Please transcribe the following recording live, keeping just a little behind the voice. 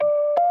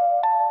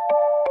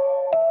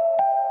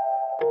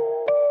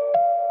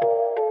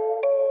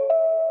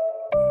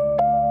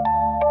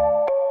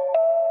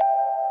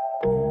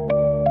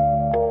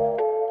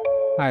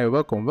Hi,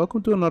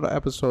 welcome to another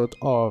episode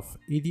of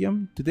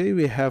Idiom. Today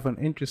we have an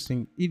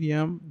interesting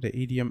idiom. The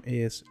idiom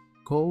is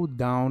go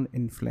down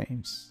in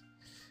flames.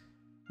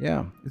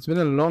 Yeah, it's been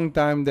a long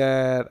time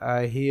that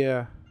I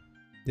hear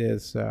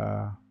this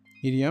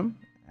idiom,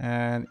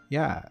 and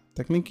yeah,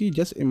 technically,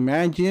 just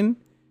imagine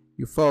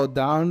you fall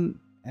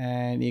down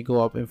and you go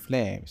up in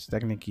flames.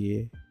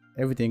 Technically,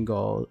 everything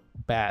goes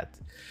bad.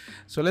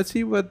 So let's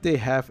see what they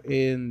have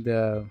in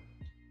the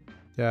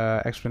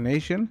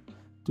explanation.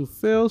 To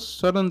fail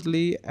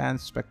suddenly and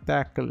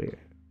spectacularly.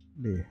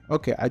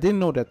 Okay, I didn't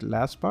know that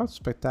last part.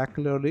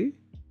 Spectacularly.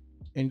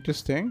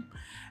 Interesting.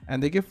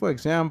 And they give, for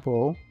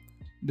example,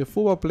 the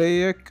football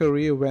player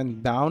career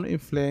went down in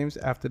flames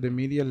after the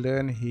media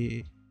learned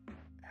he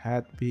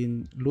had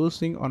been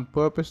losing on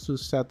purpose to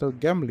settle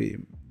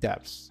gambling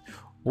debts.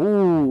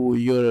 Ooh,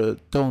 you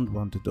don't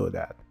want to do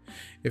that.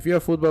 If you're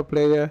a football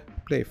player,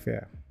 play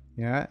fair.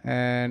 Yeah,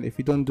 and if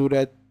you don't do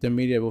that, the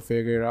media will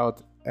figure it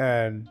out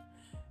and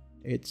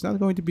it's not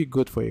going to be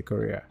good for your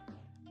career.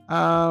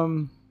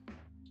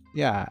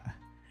 Yeah,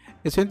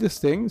 it's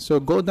interesting. So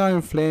go down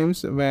in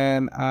flames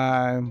when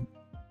I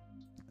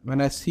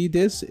see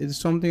this, it's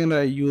something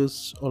that I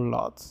use a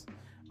lot,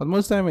 but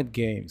most time at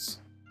games.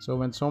 So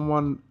when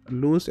someone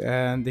lose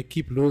and they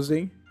keep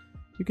losing,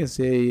 you can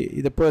say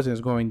the person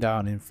is going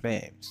down in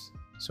flames.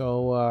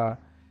 So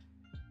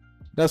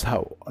that's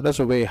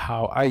the way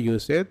how I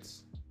use it.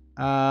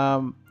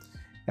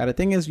 Yeah, the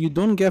thing is, you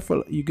don't get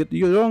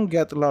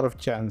a lot of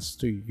chance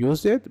to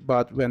use it,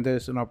 but when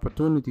there's an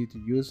opportunity to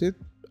use it,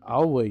 I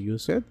will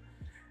use it.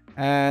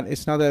 And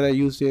it's not that I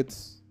use it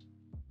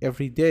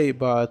every day,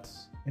 but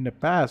in the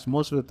past,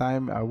 most of the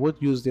time, I would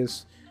use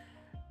this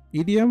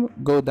idiom,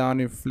 go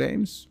down in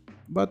flames.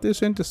 But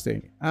it's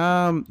interesting.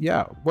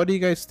 Yeah, what do you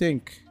guys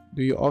think?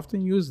 Do you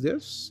often use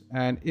this?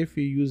 And if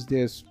you use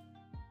this,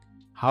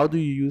 how do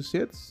you use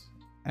it?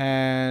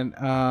 And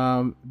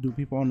do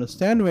people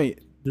understand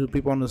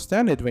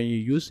it when you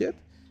use it?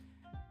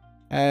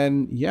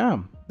 And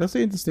yeah, that's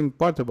the interesting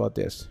part about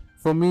this.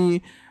 For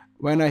me,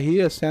 when I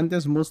hear a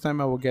sentence, most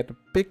time I will get a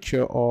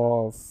picture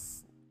of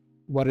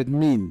what it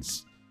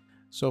means.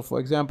 So for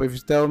example, if you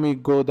tell me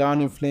go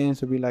down in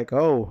flames, I'll be like,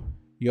 oh,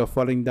 you're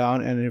falling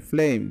down and in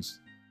flames.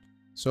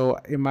 So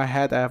in my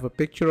head, I have a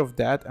picture of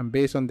that, and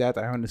based on that,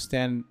 I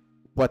understand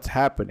what's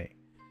happening.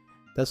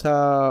 That's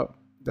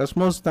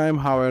most time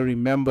how I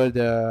remember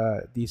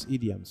these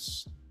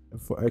idioms,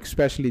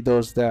 especially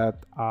those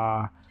that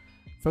are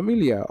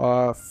familiar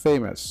or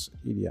famous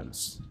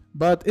idioms.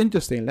 But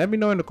interesting. Let me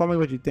know in the comments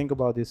what you think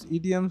about these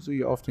idioms. Do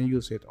you often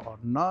use it or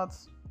not?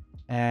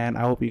 And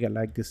I hope you can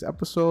like this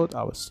episode.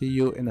 I will see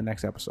you in the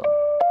next episode.